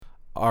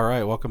All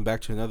right, welcome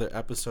back to another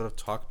episode of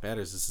Talk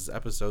Matters. This is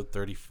episode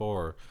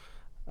 34.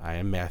 I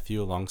am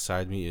Matthew.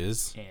 Alongside me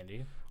is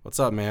Andy. What's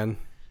up, man?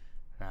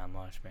 Not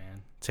much,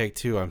 man. Take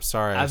two. I'm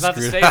sorry. I was about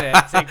to say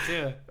that. Take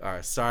two. All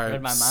right, sorry.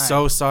 Read my mind.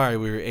 So sorry.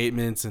 We were 8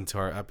 minutes into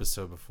our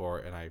episode before,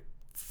 and I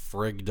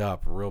frigged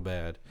up real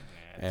bad.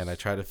 Yeah, And I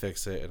tried to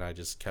fix it, and I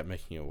just kept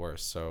making it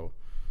worse. So,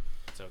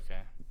 it's okay.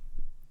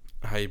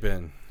 how you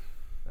been?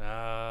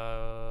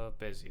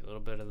 Busy. A little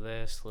bit of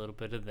this, a little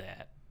bit of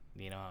that.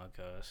 You know how it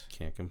goes.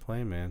 Can't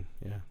complain, man.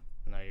 Yeah.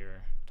 I know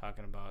you're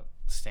talking about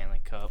Stanley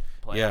Cup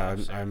playoffs. Yeah,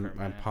 there I'm for a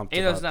minute. pumped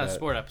Even though about it's not that. a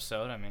sport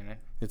episode, I mean,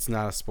 It's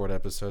not a sport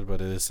episode,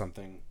 but it is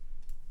something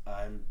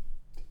I'm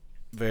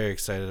very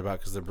excited about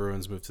because the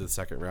Bruins moved to the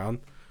second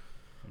round.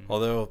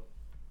 Although,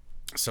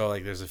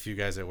 there's a few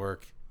guys at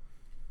work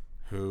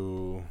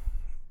who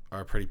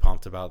are pretty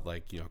pumped about,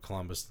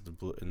 Columbus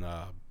in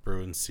the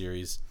Bruins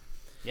series.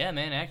 yeah,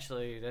 man.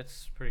 Actually,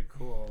 that's pretty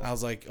cool. I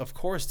was like, of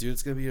course, dude,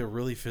 it's going to be a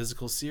really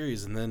physical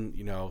series. And then,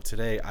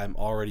 today I'm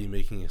already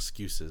making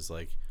excuses.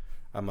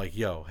 I'm like,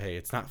 yo, hey,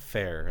 it's not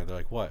fair. And they're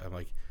like, what? I'm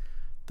like,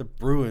 the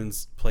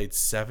Bruins played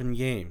 7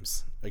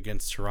 games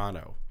against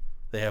Toronto.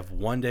 They have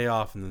 1 day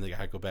off, and then they got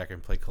to go back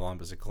and play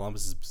Columbus. And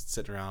Columbus is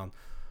sitting around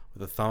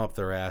with a thumb up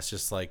their ass,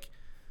 just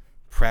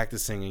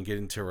practicing and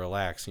getting to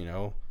relax,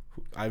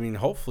 I mean,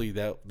 hopefully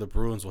that the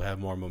Bruins will have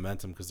more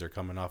momentum because they're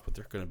coming off, but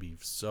they're going to be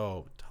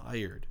so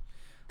tired.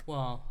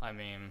 Well, I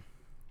mean,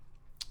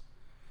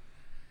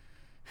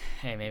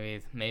 hey,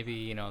 maybe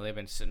they've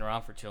been sitting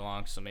around for too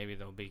long, so maybe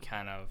they'll be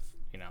kind of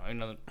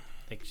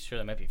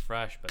they might be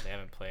fresh, but they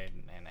haven't played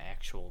an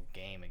actual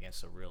game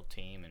against a real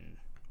team in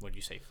what'd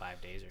you say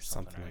 5 days or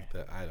something, Something right?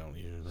 like that. I don't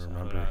even So who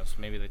remember. knows?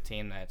 Maybe the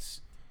team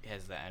has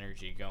the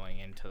energy going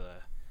into the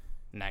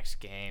next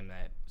game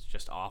that's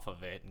just off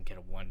of it and get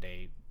a 1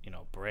 day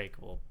break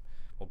will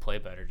play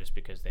better just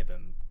because they've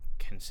been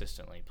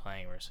consistently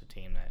playing versus a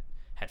team that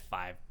had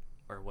 5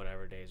 or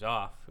whatever days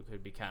off who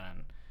could be kind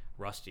of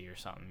rusty or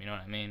something. You know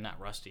what I mean? Not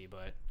rusty,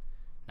 but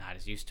not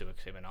as used to it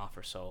because they've been off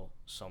for so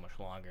much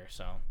longer.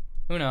 So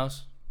who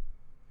knows?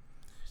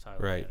 That's how I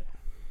look Right. at it.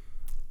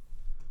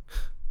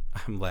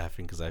 I'm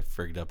laughing because I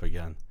frigged up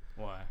again.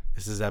 Why?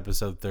 This is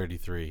episode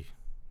 33,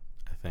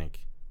 I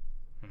think.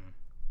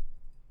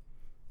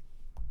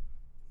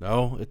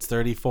 No, it's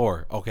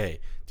 34. Okay,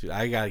 dude,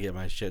 I got to get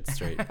my shit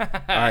straight. All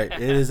right,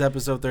 it is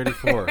episode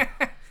 34.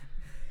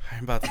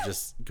 I'm about to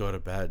just go to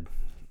bed.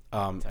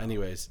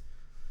 Anyways.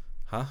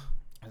 Huh?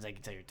 I was like, you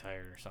can tell you're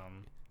tired or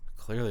something.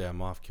 Clearly,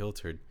 I'm off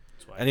kiltered.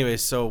 That's why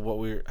Anyways, so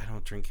I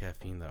don't drink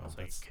caffeine, though. it's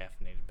like a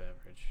caffeinated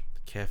beverage.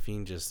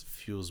 Caffeine just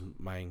fuels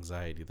my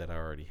anxiety that I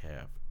already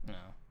have. No.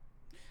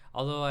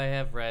 Although I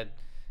have read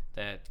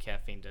that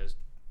caffeine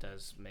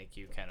does make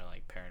you kind of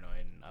like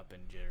paranoid and up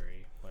and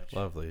jittery. Which,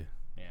 Lovely.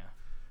 yeah.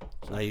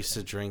 So I used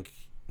to drink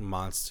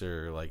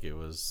Monster like it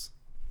was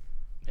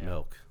yeah.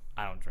 milk.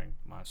 I don't drink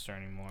Monster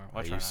anymore.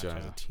 Well, I try used to not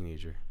when I was a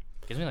teenager.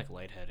 Gives me like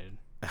lightheaded.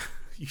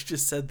 You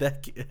just said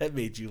that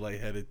made you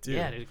lightheaded too.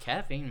 Yeah, dude,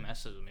 caffeine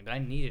messes with me, but I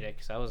needed it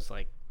because I was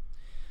like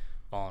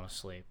falling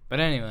asleep. But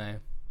anyway.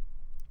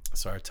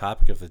 So our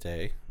topic of the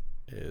day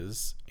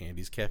is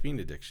Andy's caffeine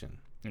addiction.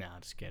 No,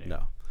 just kidding.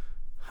 No.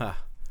 Huh.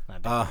 Not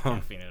addicted to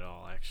caffeine at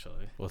all,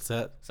 actually. What's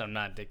that? So I'm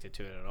not addicted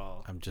to it at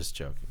all. I'm just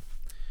joking.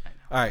 I know.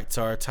 All right,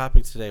 so our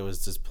topic today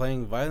was just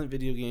playing violent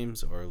video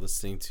games or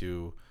listening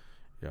to,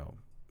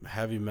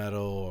 heavy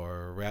metal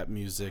or rap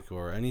music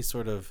or any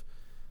sort of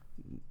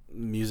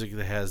music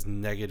that has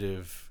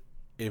negative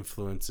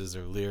influences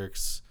or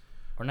lyrics.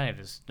 Or not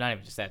even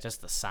just that,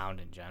 just the sound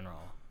in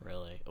general,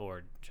 really,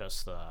 or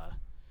just the,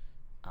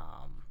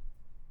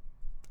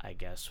 I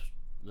guess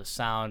the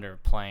sound or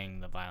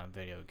playing the violent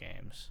video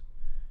games.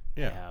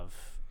 Yeah.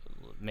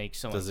 Make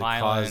someone Does it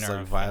violent cause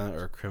or violent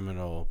or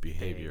criminal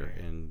behavior?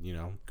 Behavior.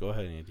 And go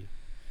ahead, Andy.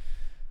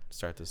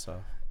 Start this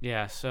off.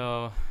 Yeah.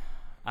 So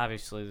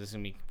obviously this is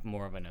gonna be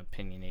more of an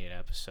opinionated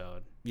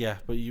episode. Yeah,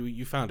 but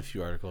you found a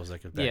few articles that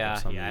could back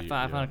up some Yeah. of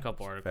I found a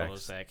couple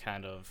articles facts. that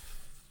kind of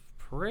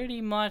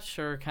pretty much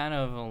are kind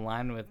of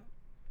aligned with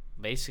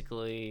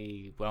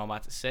basically what I'm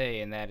about to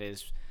say, and that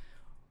is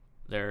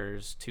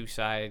there's two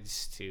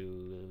sides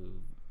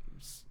to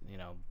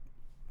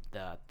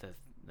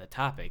the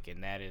topic,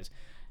 and that is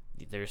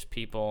there's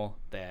people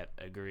that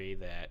agree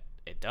that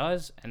it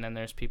does, and then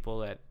there's people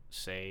that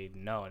say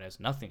no, it has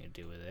nothing to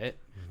do with it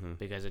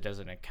because it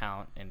doesn't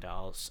account into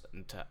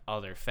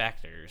other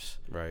factors,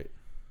 Right.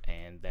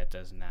 and that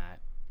does not,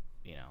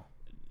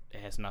 it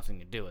has nothing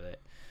to do with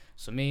it.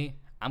 So me,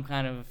 I'm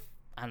kind of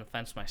on the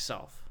fence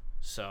myself.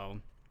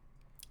 So,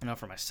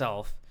 for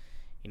myself,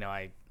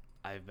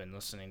 I've been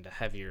listening to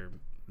heavier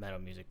metal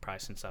music probably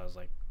since I was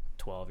like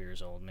 12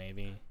 years old,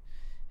 maybe.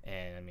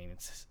 And I mean,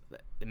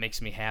 it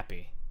makes me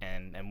happy.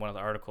 And one of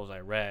the articles I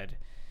read,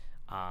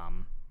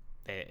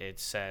 it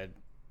said,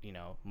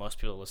 most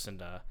people listen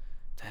to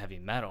heavy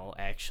metal.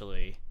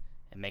 Actually,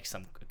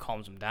 it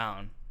calms them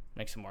down,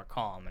 makes them more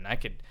calm. And I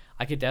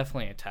could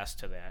definitely attest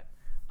to that.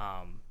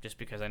 Just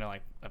because I know,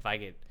 like, if I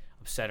get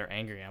upset or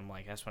angry, I'm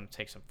like, I just want to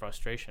take some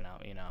frustration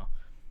out,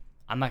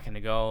 I'm not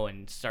gonna go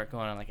and start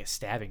going on like a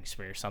stabbing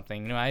spree or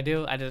something. You know what I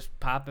do? I just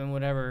pop in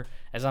whatever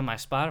is on my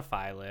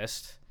Spotify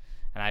list,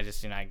 and I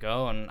just I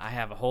go and I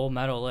have a whole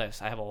metal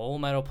list. I have a whole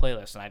metal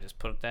playlist, and I just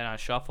put that on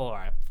shuffle, or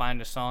I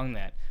find a song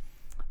that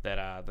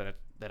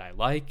I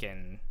like,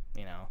 and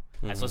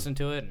I just listen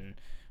to it, and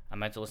I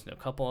might listen to a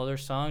couple other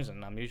songs,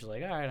 and I'm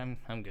usually like, all right,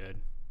 I'm good,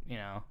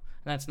 And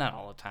that's not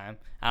all the time.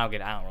 I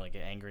don't really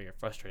get angry or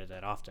frustrated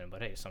that often,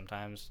 but hey,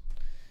 sometimes,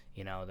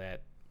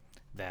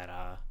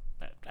 that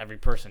every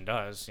person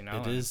does,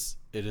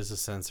 It is a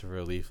sense of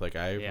relief. Like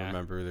I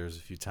remember there's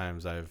a few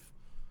times I've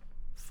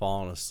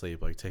fallen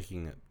asleep, like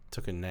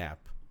took a nap.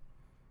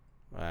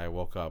 I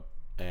woke up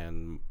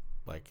and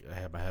like I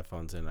had my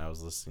headphones in. I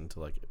was listening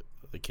to like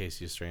the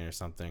Casey Strain or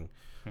something.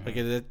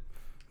 Mm-hmm. Like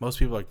most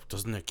people are like,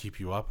 doesn't that keep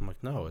you up? I'm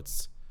like, no,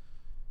 it's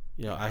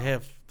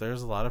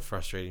there's a lot of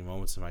frustrating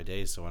moments in my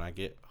day. So when I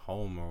get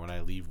home or when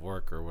I leave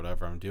work or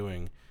whatever I'm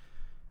doing,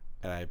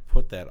 and I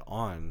put that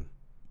on,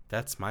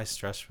 that's my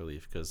stress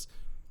relief because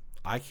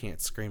I can't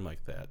scream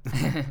like that.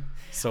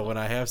 So when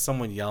I have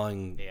someone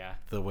yelling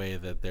the way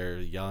that they're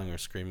yelling or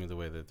screaming the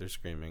way that they're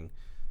screaming,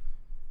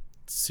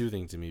 it's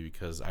soothing to me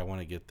because I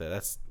want to get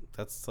that.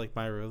 That's like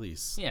my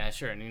release. Yeah,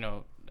 sure.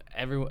 And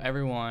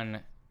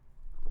everyone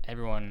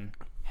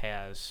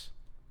has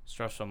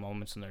stressful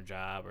moments in their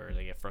job, or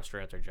they get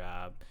frustrated at their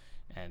job,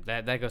 and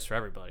that goes for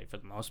everybody for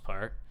the most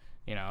part.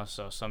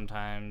 So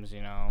sometimes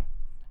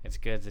it's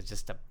good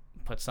to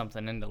put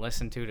something in to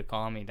listen to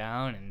calm me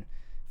down. And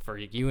for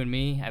you and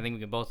me, I think we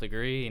can both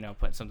agree,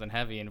 putting something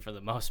heavy in for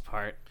the most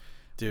part,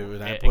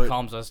 dude, it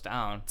calms us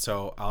down.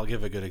 So I'll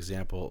give a good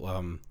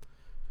example.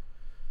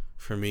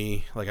 For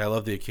me, like I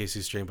love the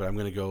Casey Strain, but I'm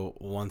gonna go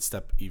one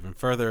step even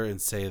further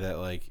and say that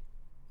like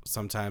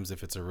sometimes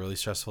if it's a really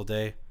stressful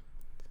day,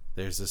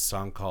 there's this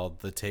song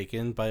called "The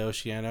Taken" by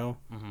Oceano,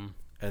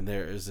 and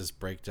there is this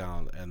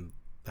breakdown and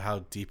how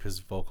deep his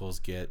vocals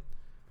get.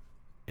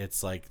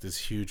 It's like this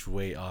huge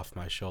weight off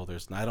my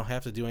shoulders, and I don't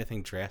have to do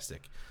anything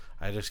drastic.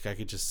 I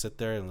could just sit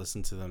there and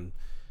listen to them,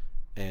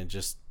 and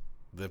just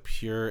the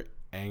pure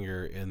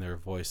anger in their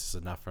voice is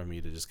enough for me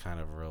to just kind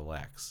of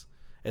relax.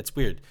 It's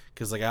weird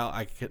because like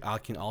I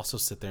can also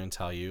sit there and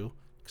tell you,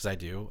 because I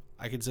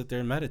can sit there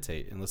and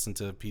meditate and listen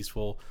to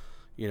peaceful,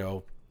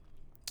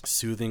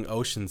 soothing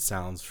ocean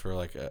sounds for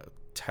like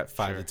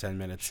 5 to 10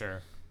 minutes.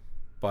 Sure.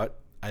 But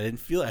I don't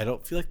feel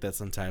like that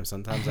sometimes.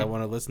 Sometimes I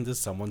want to listen to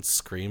someone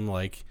scream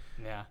like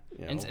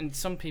and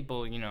some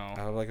people out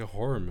of like a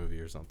horror movie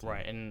or something.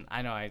 Right. And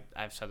I know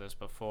I've said this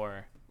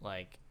before,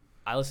 like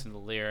I listen to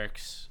the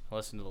lyrics,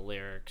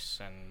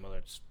 and whether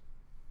it's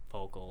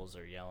vocals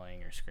or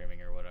yelling or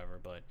screaming or whatever,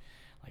 but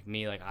like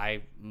me, like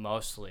I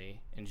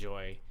mostly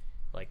enjoy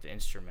like the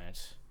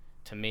instruments.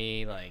 To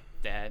me, like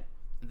that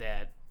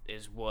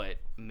is what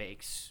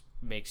makes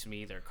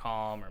me either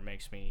calm or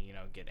makes me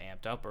get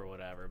amped up or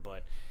whatever.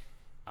 But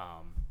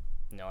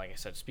like I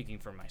said, speaking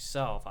for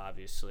myself,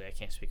 obviously I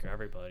can't speak for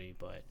everybody,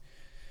 but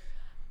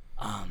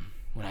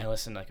when I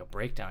listen to like a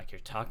breakdown like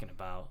you're talking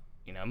about,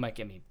 it might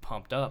get me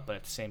pumped up, but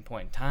at the same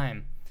point in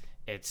time,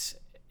 it's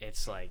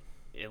like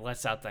it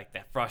lets out like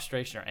that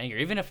frustration or anger.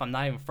 Even if I'm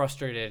not even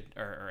frustrated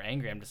or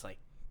angry, I'm just like,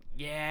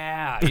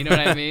 yeah, you know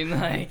what I mean?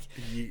 Like,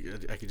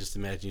 I could just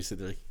imagine you sit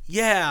there like,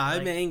 yeah,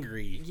 I'm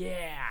angry.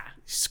 Yeah.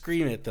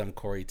 Scream at them,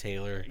 Corey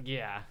Taylor.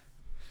 Yeah.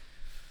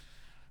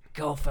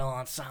 Go Phil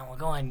Ensemble.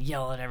 Go and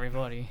yell at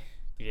everybody.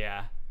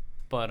 Yeah.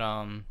 But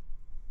I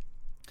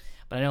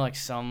know like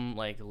some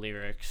like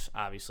lyrics,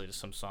 obviously to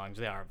some songs,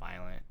 they are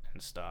violent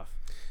and stuff.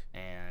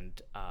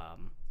 And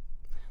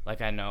like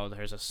I know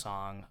there's a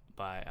song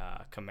by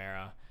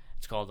Chimera.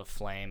 It's called "The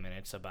Flame," and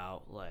it's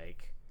about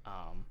like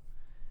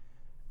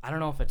I don't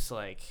know if it's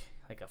like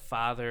a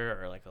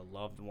father or like a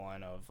loved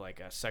one of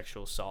like a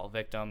sexual assault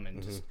victim,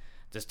 and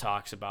just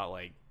talks about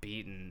like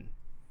beating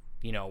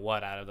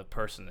out of the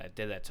person that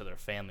did that to their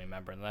family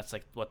member, and that's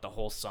like what the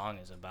whole song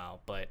is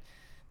about. But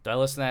do I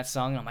listen to that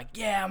song and I'm like,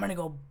 yeah, I'm gonna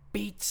go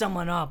beat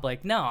someone up?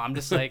 Like, no, I'm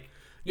just like,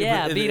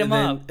 yeah, beat him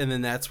up. And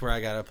then that's where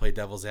I gotta play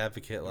devil's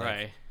advocate. Like,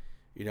 right.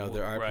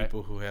 There are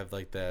people who have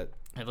like that.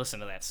 I listen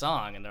to that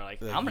song and they're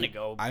like, I'm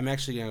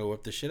actually gonna go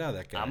whip the shit out of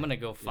that guy. I'm gonna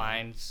go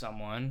find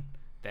someone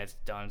that's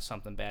done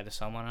something bad to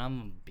someone. I'm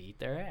gonna beat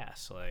their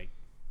ass. Like,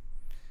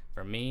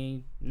 for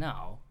me,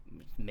 no.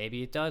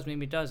 Maybe it does,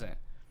 maybe it doesn't.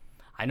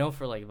 I know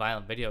for like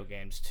violent video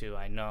games too.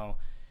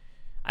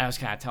 I was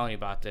kind of telling you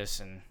about this,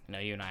 and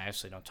you and I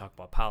actually don't talk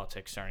about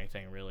politics or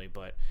anything really,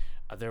 but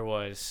there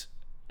was,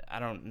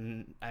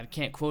 I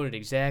can't quote it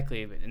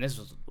exactly, but, and this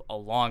was a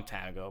long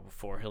time ago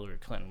before Hillary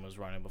Clinton was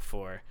running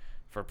for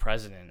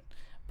president,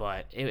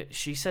 but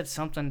she said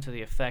something to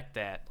the effect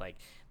that like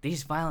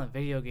these violent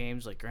video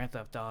games like Grand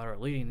Theft Auto are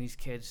leading these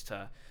kids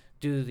to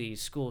do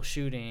these school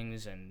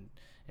shootings and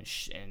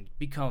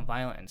become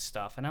violent and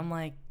stuff. And I'm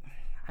like,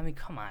 I mean,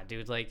 come on,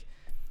 dude. Like,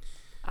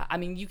 I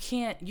mean, you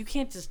can't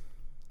just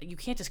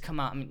come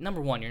out. I mean,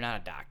 number one, you're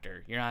not a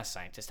doctor. You're not a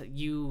scientist.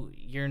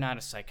 You're not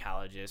a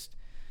psychologist.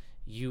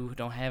 You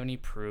don't have any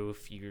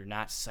proof. You're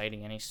not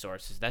citing any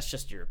sources. That's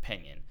just your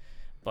opinion.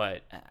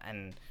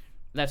 And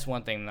that's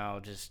one thing, though.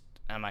 Just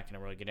I'm not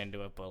gonna really get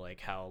into it, but like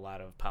how a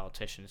lot of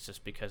politicians,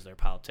 just because they're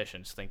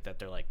politicians, think that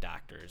they're like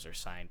doctors or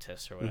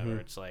scientists or whatever.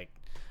 It's like,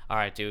 all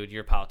right, dude,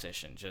 you're a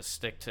politician. Just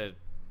stick to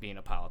being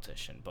a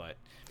politician. But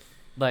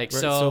like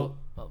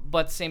but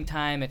at the same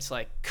time, it's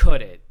like,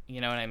 could it? You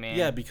know what I mean?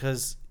 Yeah,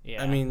 because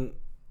I mean,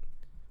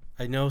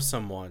 I know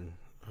someone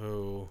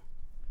who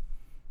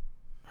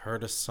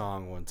heard a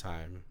song one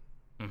time,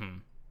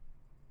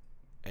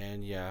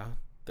 and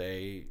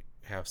they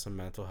have some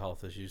mental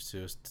health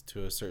issues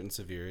to a certain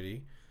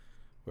severity,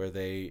 where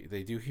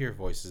they do hear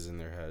voices in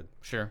their head.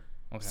 Sure.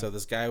 Okay. So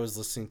this guy was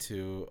listening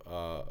to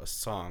a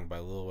song by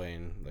Lil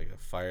Wayne, like a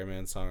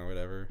fireman song or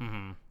whatever.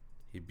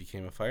 He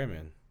became a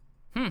fireman.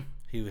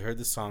 He heard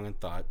the song and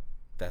thought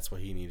that's what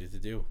he needed to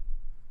do,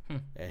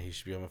 and he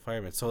should become a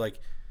fireman. So like,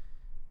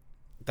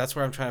 that's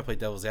where I'm trying to play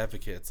devil's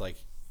advocate. It's like,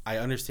 I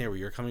understand where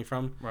you're coming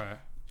from, right?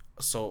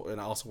 So, and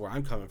also where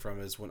I'm coming from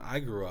is, when I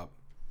grew up,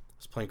 I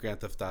was playing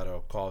Grand Theft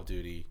Auto, Call of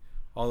Duty,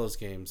 all those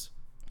games,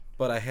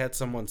 but I had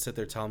someone sit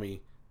there tell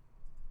me,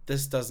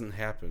 this doesn't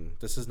happen.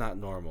 This is not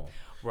normal.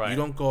 Right. You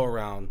don't go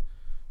around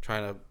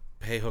trying to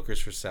pay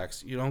hookers for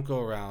sex. You don't go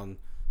around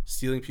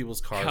stealing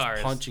people's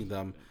cars. Punching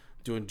them,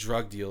 doing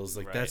drug deals.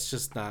 Like, that's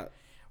just not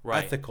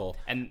ethical.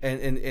 And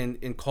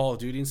in Call of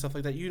Duty and stuff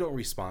like that, you don't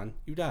respawn.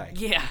 You die.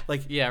 Yeah.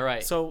 Like, yeah,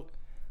 right. So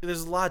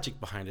there's logic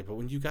behind it, but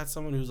when you got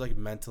someone who's like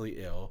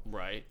mentally ill,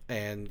 right,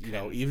 and you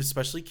know, even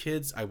especially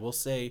kids, I will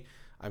say,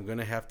 I'm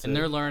gonna have to. And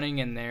they're learning,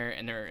 and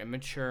they're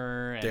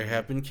immature. And there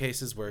have been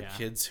cases where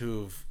kids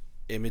who've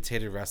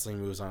imitated wrestling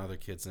moves on other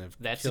kids and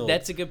have killed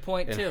that's a good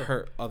point and too.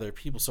 Hurt other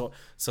people. So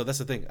that's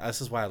the thing.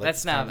 This is why I like.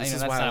 That's not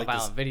a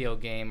violent video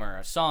game or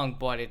a song,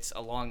 but it's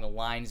along the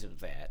lines of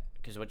that,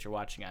 because what you're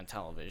watching on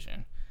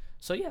television.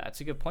 So yeah,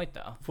 that's a good point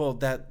though. Well,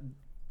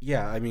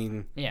 I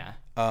mean, yeah.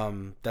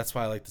 That's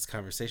why I like this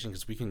conversation,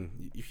 because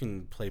you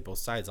can play both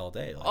sides all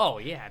day. Like, oh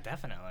yeah,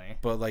 definitely.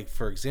 But like,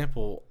 for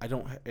example, I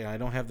don't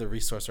have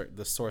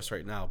the source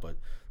right now, but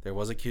there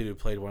was a kid who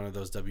played one of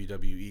those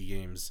WWE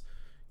games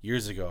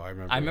years ago. I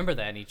remember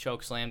that, and he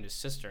choke slammed his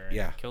sister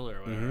and killed her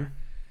or whatever.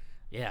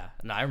 Yeah,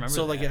 no, I remember.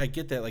 So like, I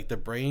get that. Like, the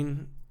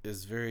brain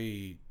is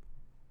very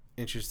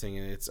interesting,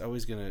 and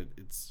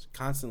it's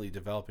constantly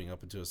developing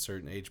up into a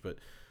certain age. But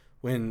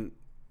when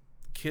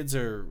kids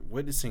are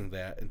witnessing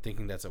that and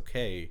thinking that's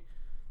okay,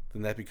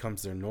 then that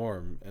becomes their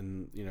norm.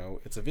 And you know,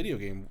 it's a video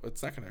game.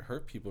 It's not going to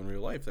hurt people in real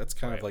life. That's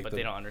kind of like. But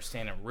they don't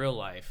understand, in real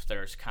life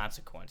there's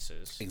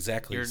consequences.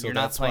 Exactly. You're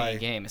not playing a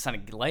game. It's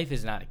not life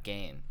is not a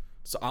game.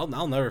 So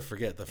I'll never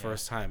forget the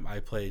first time I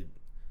played.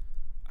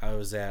 I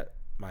was at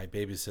my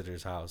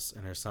babysitter's house,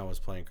 and her son was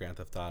playing Grand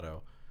Theft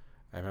Auto.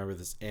 I remember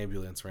this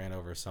ambulance ran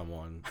over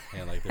someone,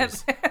 and like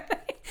there's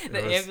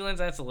ambulance.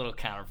 That's a little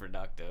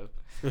counterproductive.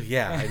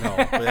 Yeah, I know.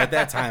 But at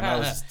that time, I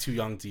was just too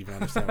young to even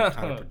understand what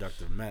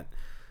counterproductive meant.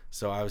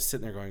 So I was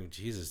sitting there going,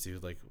 Jesus,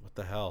 dude, like, what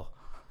the hell?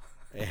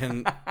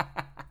 And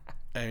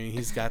I mean,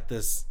 he's got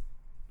this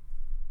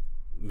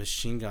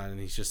machine gun, and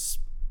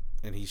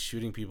he's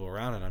shooting people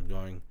around, and I'm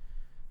going,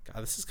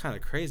 God, this is kind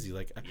of crazy.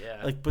 Like,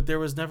 but there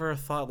was never a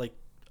thought like,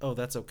 oh,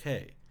 that's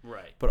okay.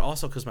 Right. But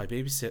also because my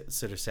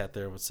babysitter sat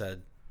there and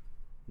said,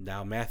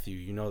 now, Matthew,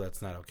 you know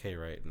that's not okay,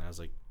 right? And I was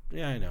like,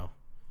 yeah, I know.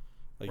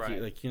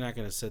 Like, you're not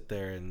going to sit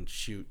there and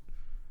shoot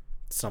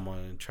someone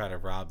and try to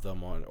rob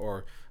them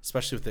or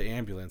especially with the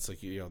ambulance,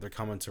 like, you know, they're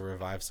coming to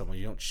revive someone.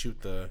 You don't shoot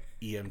the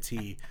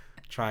EMT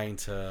trying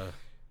to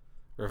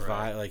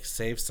revive, like,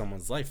 save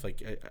someone's life.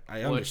 Like,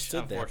 I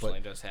understood that,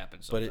 unfortunately does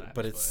happen sometimes,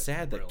 but it's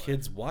sad that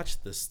kids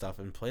watch this stuff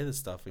and play this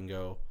stuff and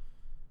go,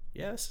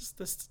 yeah,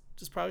 this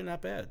is probably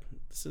not bad.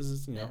 This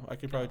is, you know, I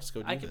could probably just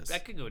go do this. I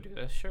could go do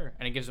this, sure.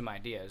 And it gives them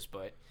ideas,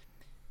 but,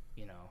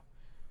 you know,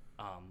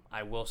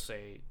 I will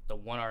say the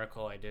one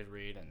article I did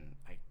read, and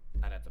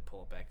I'd have to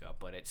pull it back up,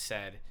 but it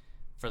said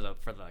for the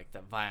like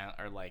the violent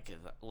or like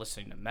the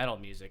listening to metal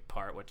music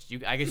part, which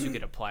I guess you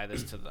could apply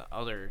this to the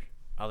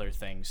other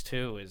things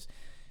too, is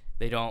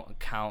they don't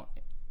account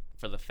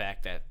for the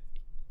fact that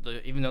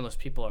even though those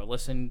people are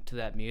listening to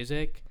that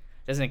music,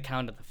 it doesn't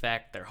account to the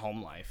fact their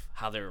home life,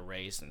 how they were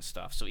raised and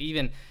stuff. So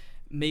even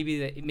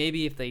maybe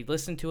if they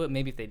listened to it,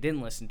 maybe if they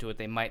didn't listen to it,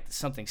 they might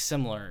something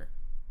similar.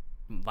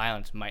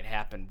 Violence might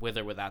happen with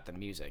or without the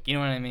music, you know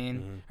what I mean?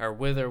 Mm-hmm. Or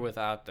with or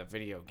without the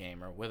video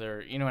game, or with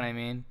or, you know what I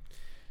mean?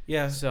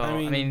 Yeah. So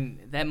I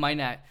mean that might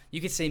not. You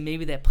could say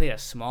maybe that played a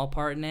small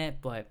part in it,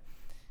 but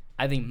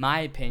I think my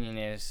opinion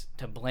is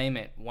to blame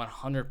it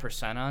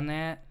 100% on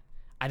that.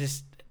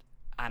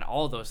 On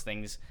all those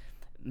things,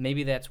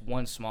 maybe that's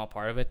one small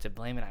part of it. To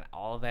blame it on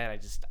all of that,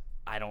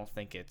 I don't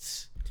think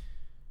it's.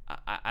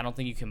 I don't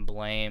think you can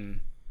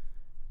blame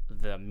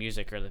the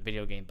music or the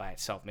video game by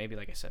itself. Maybe,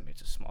 like I said, maybe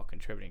it's a small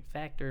contributing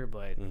factor,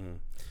 but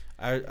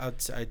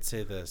I'd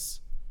say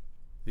this: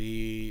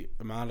 the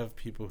amount of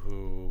people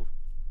who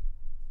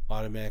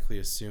automatically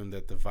assume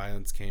that the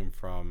violence came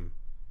from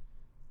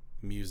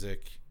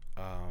music,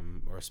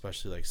 or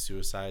especially like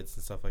suicides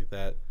and stuff like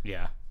that.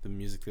 Yeah, the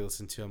music they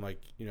listen to. I'm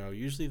like, you know,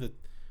 usually the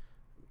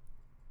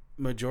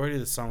majority of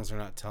the songs are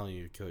not telling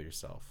you to kill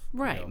yourself.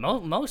 Right. You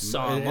know? Most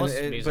songs,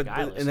 most music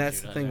I listen to. And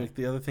that's the thing. Like,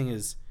 the other thing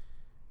is,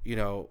 you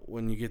know,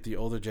 when you get the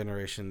older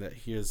generation that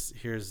hears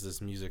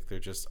this music, they're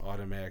just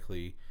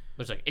automatically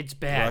It's like it's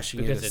bad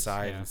brushing it because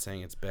aside and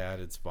saying it's bad,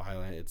 it's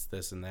violent, it's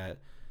this and that.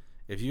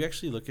 If you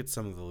actually look at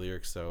some of the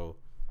lyrics, though,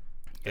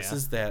 this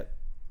is that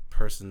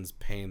person's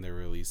pain they're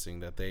releasing,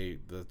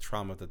 the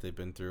trauma that they've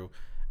been through,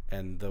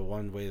 and the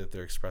one way that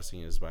they're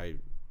expressing it is by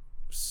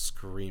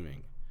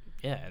screaming.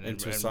 Yeah, and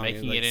into a then song.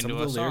 making Like, it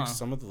into a song.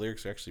 Some of the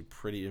lyrics are actually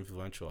pretty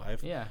influential.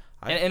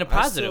 In a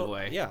positive still,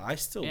 way. Yeah, I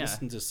still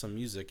listen to some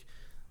music.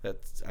 I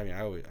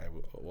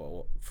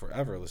will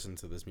forever listen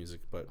to this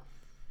music, but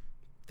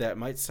that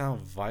might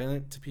sound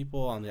violent to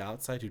people on the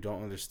outside who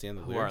don't understand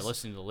the lyrics. Who are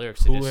listening to the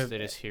lyrics, they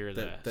just hear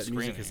that screaming.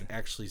 music has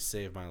actually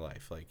saved my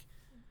life. Like,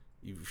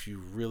 if you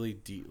really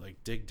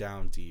dig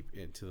down deep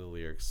into the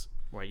lyrics,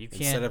 right? You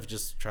can't, instead of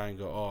just trying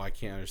to go, oh, I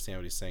can't understand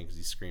what he's saying because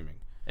he's screaming.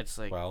 It's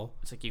like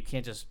you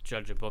can't just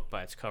judge a book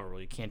by its cover.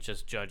 Well, you can't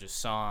just judge a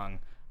song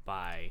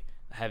by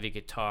heavy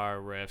guitar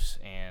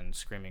riffs and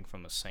screaming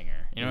from a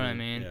singer. You know what I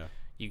mean? Yeah.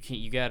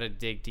 You gotta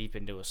dig deep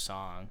into a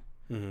song.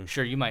 Mm-hmm.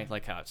 Sure, you might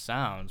like how it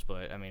sounds,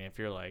 but I mean, if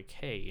you're like,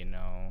 hey, you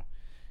know,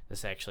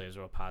 this actually has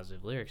real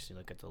positive lyrics, you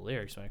look at the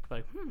lyrics and you're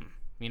like,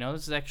 you know,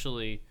 this is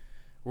actually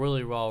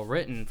really well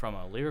written from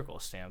a lyrical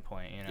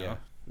standpoint, you know? Yeah.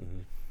 Mm-hmm.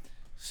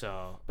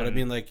 So, but I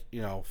mean, like,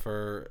 you know,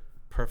 for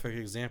perfect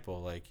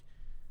example, like,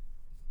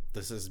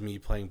 this is me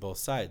playing both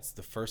sides.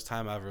 The first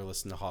time I ever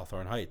listened to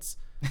Hawthorne Heights.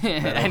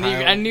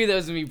 I knew that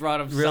was going to be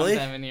brought up really?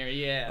 sometime in here,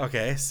 yeah.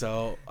 Okay,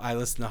 so I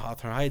listened to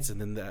Hawthorne Heights,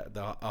 and then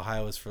the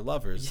Ohio is for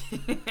Lovers.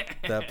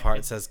 That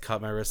part says,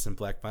 cut my wrists and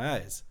black my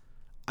eyes.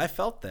 I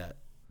felt that,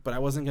 but I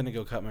wasn't going to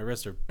go cut my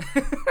wrist or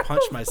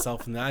punch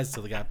myself in the eyes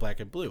till they got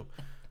black and blue.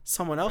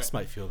 Someone else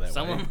might feel that way.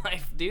 Someone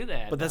might do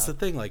that. But that's the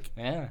thing, like,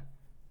 yeah.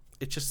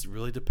 It just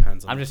really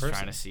depends on I'm the just person.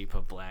 trying to see you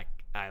put black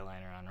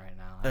eyeliner on right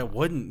now. I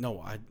wouldn't. No,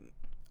 I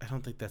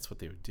don't think that's what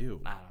they would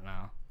do. I don't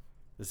know.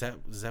 Is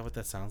that what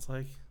that sounds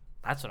like?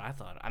 That's what I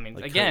thought. I mean,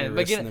 Like again,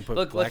 look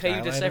how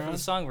you deciphered on? the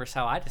song versus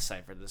how I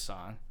deciphered the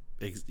song.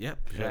 Yep. You know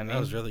what I mean? That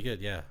was really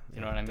good. Yeah.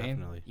 You know what I mean?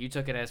 Definitely. You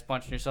took it as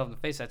punching yourself in the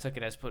face. I took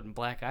it as putting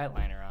black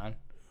eyeliner on.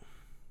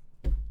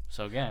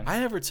 So again, I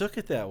never took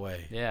it that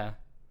way. yeah.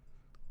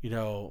 You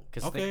know.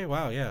 Okay.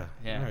 Wow. Yeah.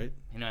 Yeah. All right.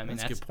 You know what I mean?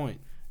 That's a good point.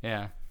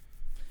 Yeah.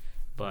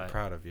 But I'm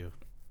proud of you.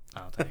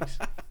 oh, thanks.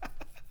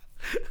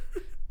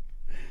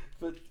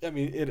 But I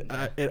mean,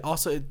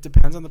 it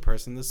depends on the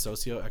person, the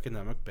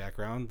socioeconomic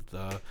background,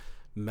 the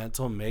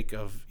mental make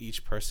of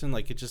each person.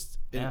 Like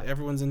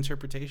everyone's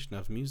interpretation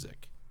of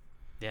music.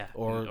 Yeah.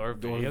 Or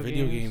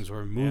video games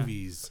or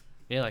movies.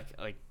 Yeah,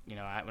 like you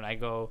know, when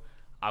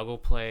I'll go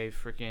play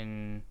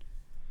freaking.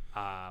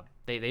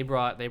 They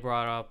brought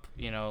up,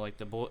 you know, like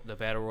the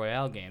battle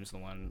royale games, the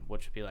one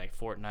which would be like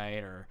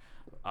Fortnite or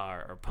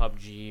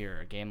PUBG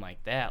or a game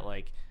like that.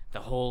 Like the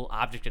whole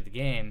object of the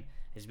game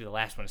is to be the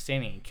last one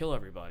standing and kill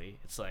everybody.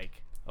 It's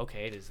like,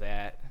 okay, does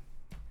that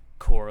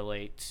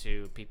correlate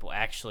to people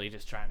actually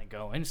just trying to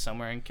go in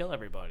somewhere and kill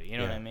everybody? You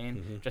know what I mean?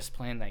 Mm-hmm. Just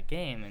playing that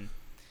game. And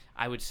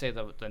I would say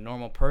the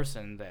normal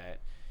person that,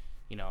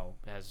 you know,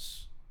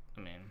 has, I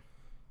mean,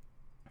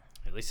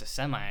 at least a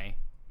semi,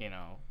 you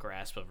know,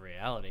 grasp of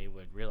reality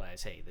would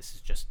realize, hey, this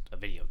is just a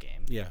video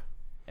game. Yeah.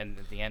 And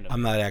at the end of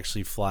I'm not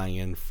actually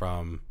dropping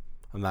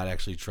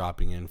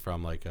in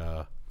from like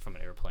from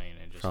an airplane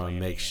and just from a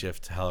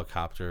makeshift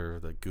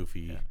helicopter, the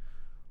goofy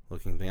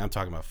looking thing. I'm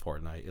talking about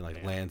Fortnite and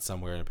like land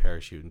somewhere in a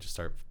parachute and just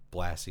start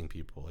blasting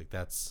people. Like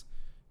that's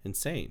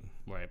insane.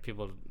 Right.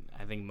 People,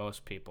 I think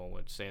most people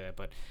would say that.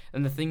 But,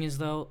 and the thing is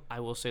though,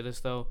 I will say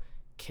this though,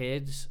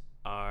 kids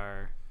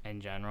are,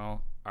 in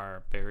general,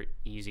 are very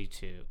easy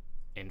to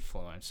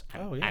influence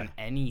on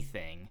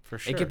anything. For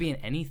sure. It could be in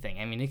anything.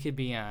 I mean, it could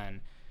be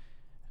on,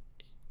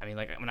 I mean,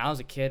 like when I was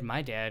a kid,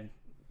 my dad,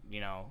 you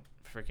know,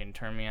 freaking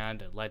turned me on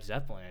to Led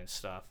Zeppelin and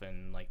stuff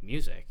and like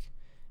music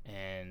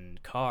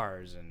and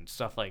Cars and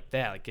stuff like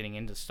that, like getting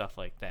into stuff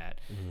like that.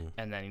 Mm-hmm.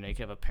 And then, you know, you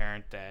could have a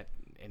parent that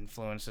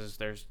influences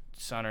their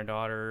son or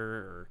daughter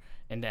or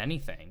into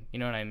anything. You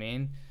know what I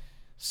mean?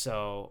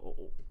 So,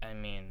 I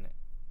mean,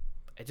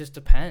 it just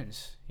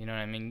depends. You know what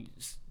I mean?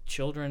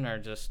 Children are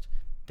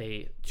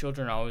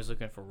always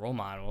looking for role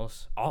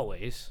models,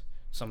 always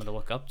someone to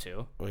look up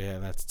to. Well, yeah,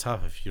 that's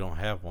tough if you don't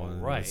have one.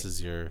 Right. This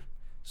is your.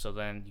 So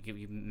then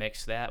you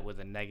mix that with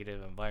a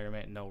negative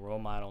environment, no role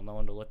model, no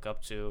one to look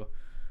up to.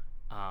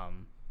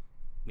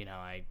 You know,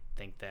 I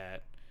think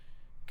that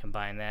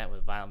combine that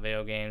with violent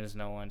video games,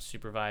 no one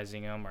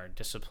supervising them or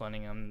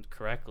disciplining them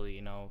correctly,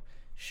 you know,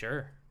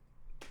 sure.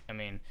 I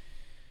mean,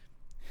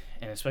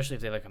 and especially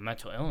if they have like a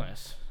mental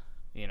illness,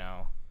 you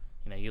know,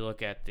 you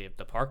look at the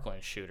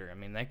Parkland shooter. I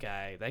mean, that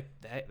guy,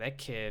 that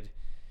kid,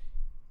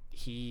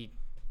 he,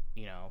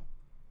 you know,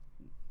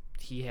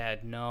 he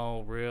had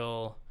no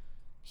real.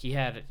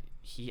 I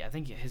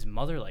think his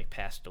mother like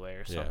passed away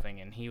or something,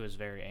 and he was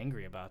very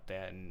angry about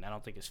that. And I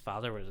don't think his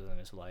father was in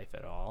his life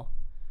at all.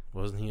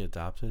 Wasn't he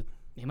adopted?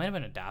 He might have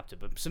been adopted,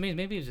 but so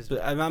maybe it's just.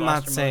 But I'm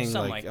not saying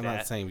like I'm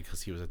not saying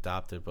because he was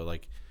adopted, but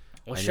like.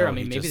 Well, sure. I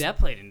mean, maybe that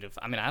played into.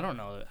 I mean, I don't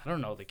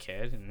know the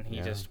kid, and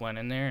he just went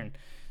in there, and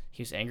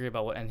he was angry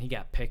about what, and he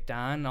got picked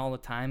on all the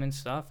time and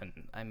stuff. And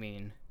I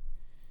mean,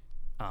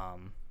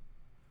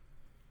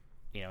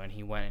 you know, and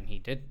he went and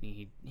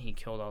he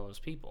killed all those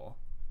people,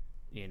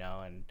 you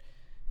know, and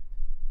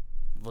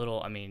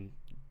I mean,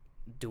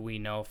 do we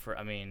know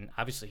I mean,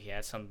 obviously he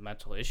had some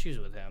mental issues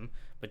with him,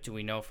 but do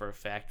we know for a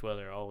fact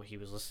whether, he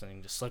was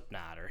listening to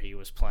Slipknot or he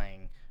was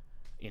playing,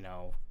 you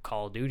know,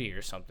 Call of Duty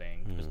or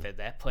something? Mm-hmm. Did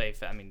that play,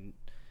 I mean,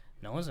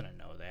 no one's going to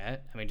know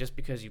that. I mean, just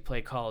because you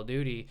play Call of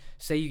Duty,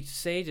 say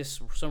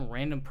just some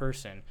random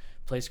person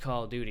plays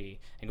Call of Duty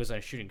and goes on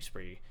a shooting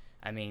spree.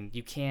 I mean,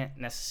 you can't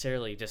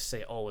necessarily just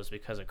say, it's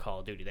because of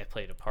Call of Duty. They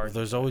played a part. Well,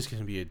 there's always going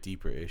to be a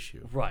deeper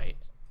issue. Right.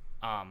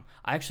 I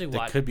actually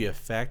watched. There could be a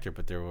factor,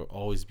 but there will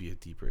always be a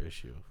deeper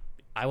issue.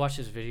 I watched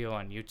this video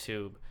on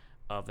YouTube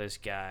of this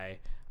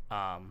guy.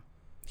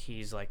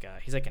 He's like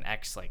an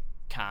ex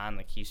con.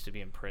 Like, he used to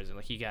be in prison.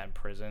 Like, he got in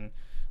prison.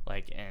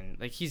 Like, and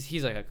like he's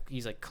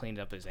cleaned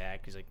up his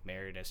act. He's like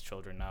married, has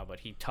children now.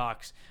 But he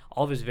talks.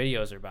 All of his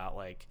videos are about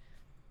like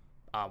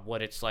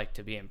what it's like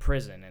to be in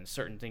prison and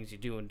certain things you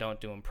do and don't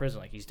do in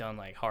prison. Like, he's done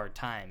like hard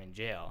time in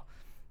jail.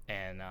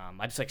 And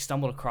I just like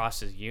stumbled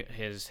across his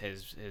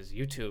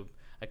YouTube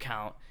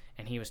account,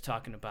 and he was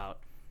talking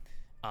about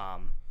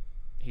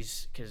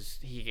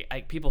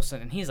people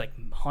send, and he's like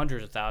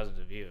hundreds of thousands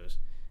of views,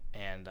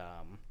 and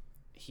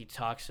he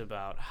talks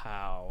about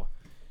how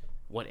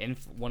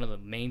one of the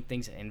main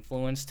things that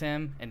influenced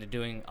him into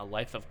doing a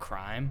life of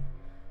crime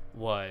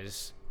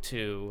was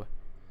to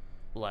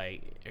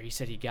he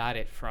said he got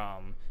it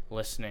from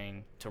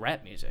listening to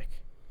rap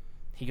music.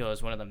 He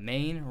goes, one of the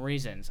main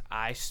reasons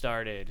I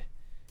started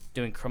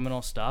doing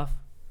criminal stuff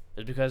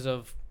is because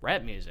of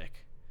rap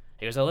music.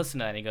 He goes, I listened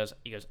to that, and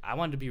he goes, I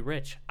wanted to be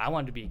rich. I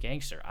wanted to be a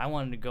gangster. I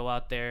wanted to go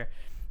out there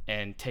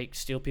and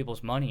steal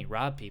people's money,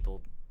 rob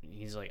people.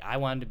 He's like, I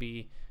wanted to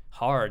be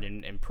hard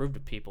and prove to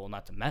people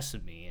not to mess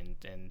with me,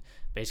 and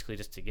basically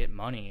just to get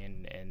money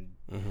and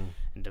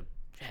to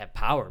have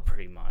power,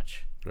 pretty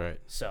much. Right.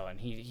 So,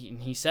 and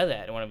he said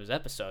that in one of his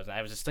episodes, and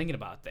I was just thinking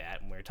about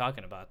that when we were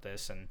talking about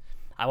this, and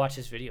I watch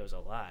his videos a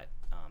lot.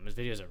 His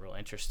videos are real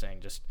interesting,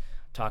 just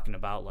talking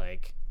about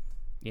what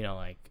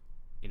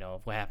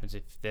happens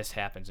if this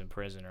happens in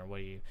prison, or what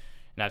do you?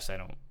 And obviously,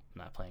 I'm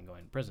not planning on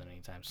going to prison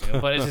anytime soon,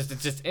 but it's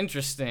just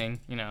interesting,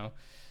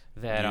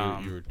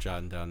 that you were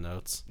jotting down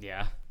notes.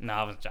 Yeah, no,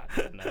 I was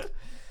jotting down notes.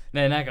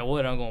 Then knock on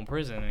wood, I don't go in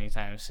prison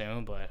anytime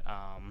soon, but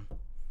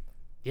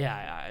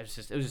yeah, it was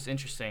just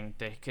interesting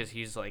because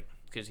he's like,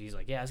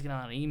 yeah, I was getting a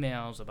lot of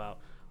emails about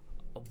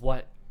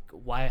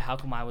how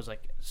come I was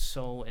like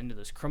so into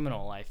this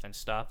criminal life and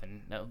stuff,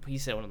 and he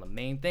said one of the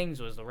main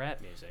things was the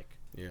rap music.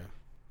 Yeah,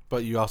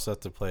 but you also have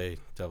to play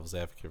devil's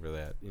advocate for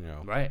that,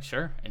 Right,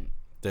 sure, and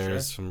there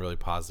is some really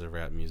positive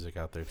rap music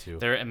out there too.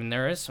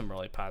 There is some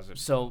really positive.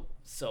 So,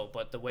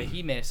 but the way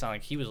he made it sound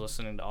like he was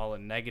listening to all the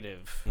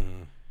negative,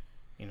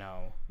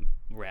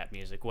 rap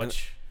music,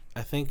 which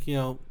I think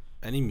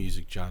any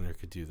music genre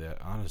could do that.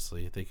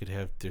 Honestly, they could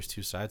have. There's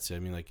two sides to it. I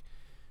mean, like,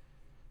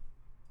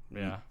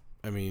 yeah.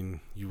 I mean,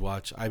 you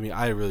watch. I mean,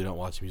 I really don't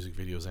watch music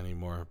videos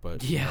anymore.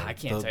 But yeah, I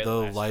can't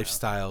tell the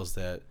lifestyles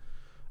that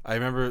I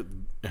remember.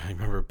 I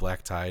remember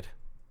Black Tide.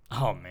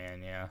 Oh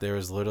man, yeah. There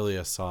was literally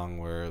a song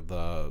where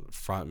the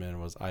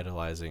frontman was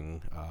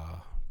idolizing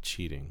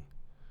cheating.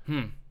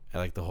 I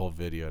like the whole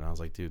video, and I was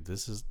like, dude,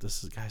 this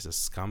guy's a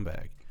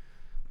scumbag.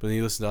 But then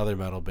you listen to other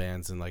metal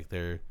bands, and like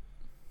they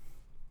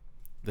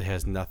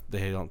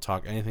don't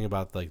talk anything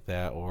about like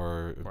that,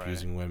 or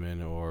abusing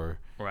women, or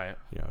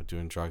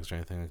doing drugs or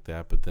anything like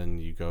that. But then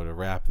you go to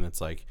rap, and it's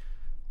like,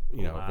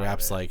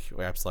 rap's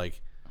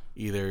like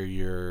either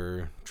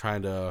you're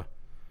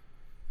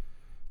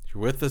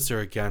with us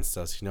or against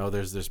us.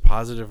 There's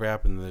positive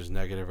rap and there's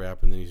negative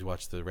rap, and then you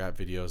watch the rap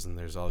videos and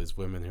there's all these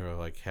women who are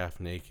like half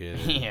naked.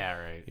 And, yeah,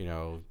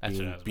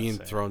 right. Being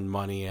thrown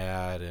money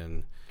at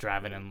and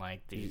driving in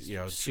like these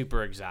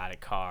super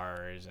exotic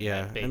cars and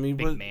yeah,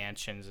 big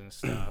mansions and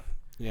stuff.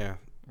 Yeah.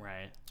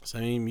 Right. So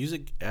I mean,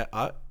 music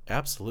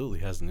absolutely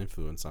has an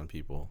influence on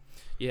people.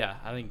 Yeah,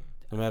 I think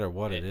no matter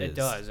what it is. It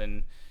does,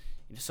 and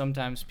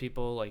sometimes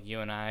people like you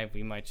and I,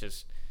 we might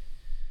just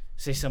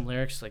say some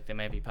lyrics like they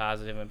might be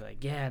positive and be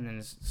like, yeah, and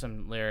then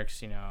some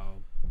lyrics,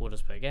 we'll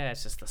just be like, yeah,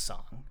 it's just the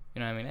song. You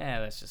know what I mean? Yeah,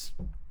 that's just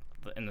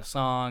in the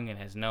song. It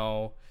has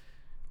no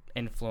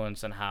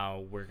influence on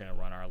how we're gonna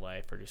run our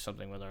life or do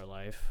something with our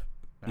life.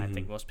 And I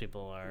think most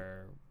people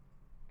are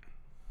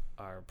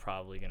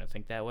probably gonna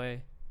think that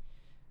way.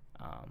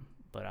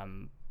 But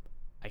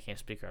I can't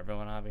speak for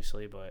everyone,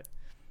 obviously.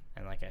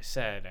 And like I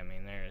said, I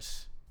mean,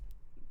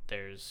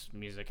 there's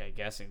music, I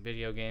guess, in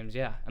video games,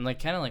 yeah, and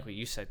like kind of like what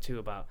you said too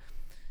about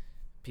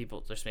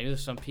people.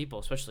 There's some people,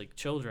 especially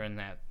children,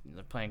 that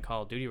they're playing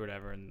Call of Duty or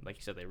whatever, and like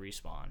you said, they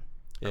respawn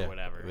or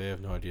whatever. They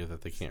have no idea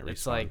that they can't respawn.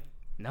 It's like,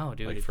 no,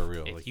 dude. Like, for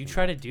real. If you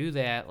try to do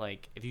that,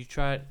 like if you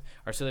try,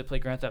 or say they play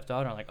Grand Theft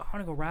Auto, and like, I want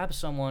to go rob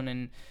someone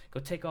and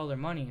go take all their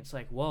money. It's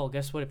like, well,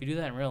 guess what? If you do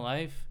that in real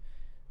life,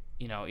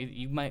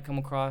 you might come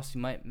across, you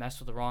might mess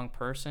with the wrong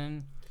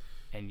person,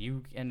 and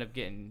you end up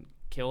getting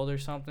killed or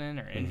something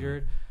or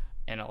injured.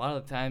 And a lot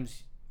of the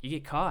times, you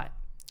get caught.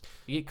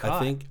 You get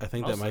caught. I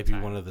think that might be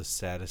one of the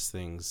saddest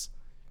things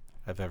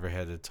I've ever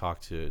had to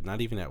talk to.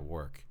 Not even at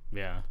work.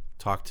 Yeah.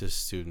 Talk to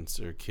students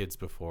or kids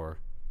before,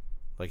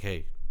 like,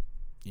 hey,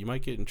 you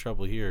might get in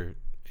trouble here,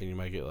 and you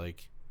might get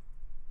like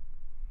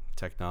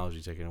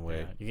technology taken away.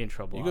 Yeah, you get in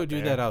trouble. You go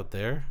do that out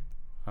there.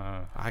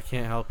 I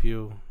can't help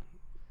you.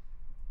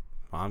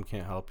 Mom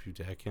can't help you.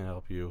 Dad can't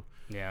help you.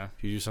 Yeah.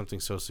 If you do something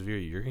so severe,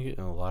 you're gonna get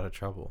in a lot of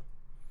trouble.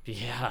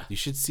 Yeah. You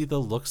should see the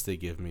looks they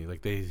give me.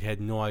 Like, they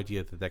had no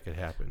idea that could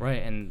happen.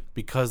 Right, and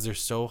because they're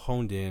so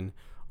honed in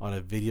on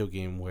a video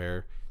game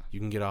where you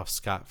can get off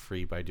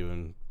scot-free by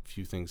doing a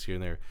few things here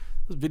and there.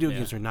 Those video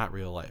games are not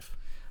real life.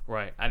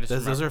 Right.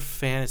 Those are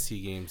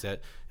fantasy games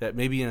that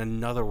maybe in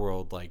another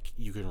world, like,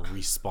 you can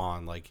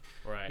respawn, like,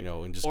 right. you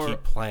know, and just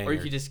keep playing. Or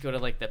you could just go to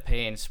like the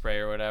pay and spray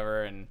or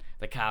whatever, and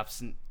the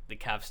cops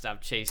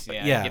stop chasing you.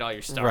 And you get all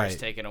your stars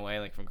taken away,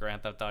 like from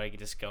Grand Theft Auto. You could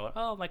just go,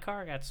 oh, my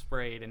car got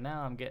sprayed, and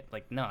now I'm getting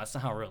like, no, that's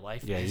not how real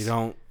life is. Yeah, you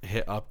don't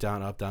hit up,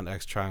 down,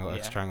 X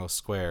triangle,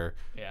 square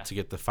to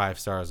get the 5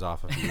 stars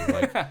off of you,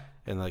 like,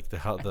 and like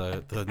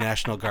the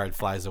National Guard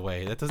flies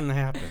away. That doesn't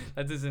happen.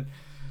 That doesn't.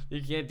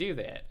 You can't do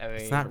that. I mean,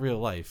 it's not real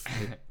life.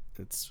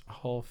 It's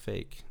all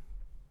fake.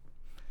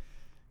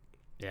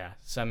 Yeah.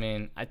 So I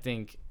mean, I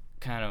think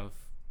kind of,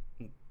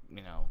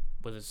 you know,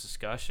 with this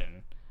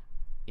discussion,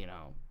 you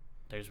know,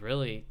 there's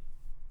really,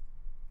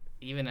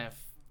 even if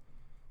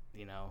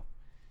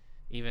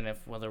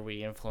whether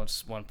we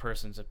influence one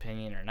person's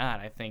opinion or not,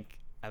 I think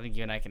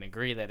you and I can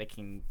agree that it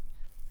can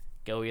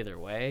go either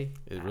way.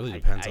 It really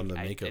depends on the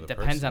make of the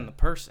person. It depends on the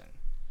person.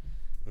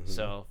 Mm-hmm.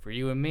 So for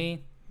you and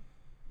me,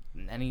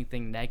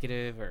 anything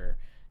negative or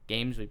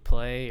games we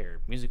play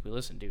or music we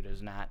listen to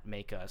does not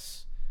make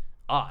us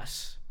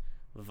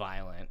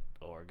violent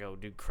or go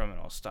do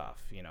criminal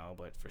stuff, you know.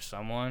 But for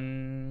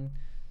someone,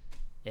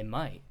 it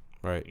might.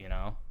 Right. You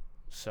know.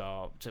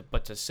 So,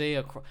 to say,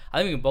 I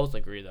think we can both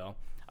agree though,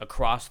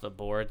 across the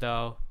board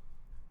though,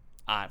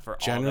 for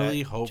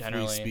generally, all that,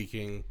 hopefully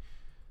speaking,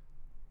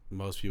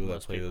 most people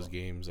that play those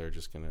games are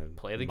just gonna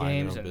play the mind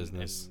games their own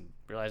business. and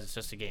realize it's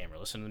just a game, or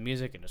listen to the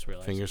music and just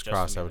realize. Fingers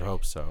crossed. I would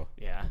hope so.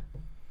 Yeah.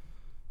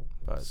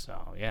 But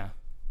so yeah,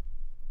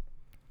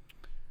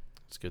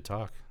 it's good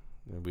talk.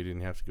 We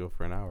didn't have to go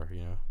for an hour, you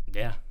know.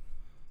 Yeah.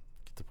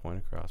 Get the point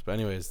across. But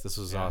anyways, this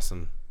was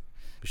awesome.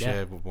 We should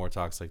have more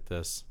talks like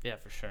this. Yeah,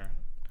 for sure.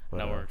 But,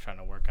 now we're trying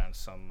to work on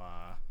some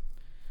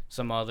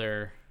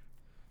other.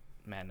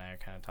 Matt and I are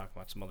kind of talking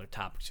about some other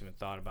topics we haven't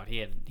thought about. He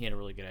had a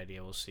really good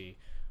idea. We'll see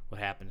what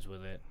happens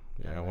with it.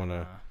 Yeah, I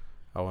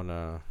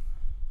wanna.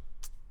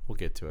 We'll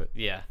get to it.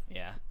 Yeah.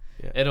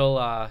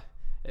 It'll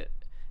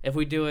if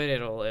we do it,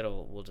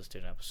 we'll just do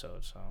an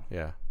episode. So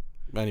yeah.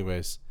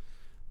 Anyways,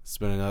 it's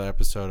been another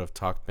episode of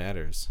Talk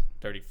Matters.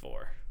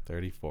 34.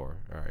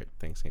 All right.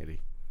 Thanks,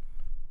 Andy.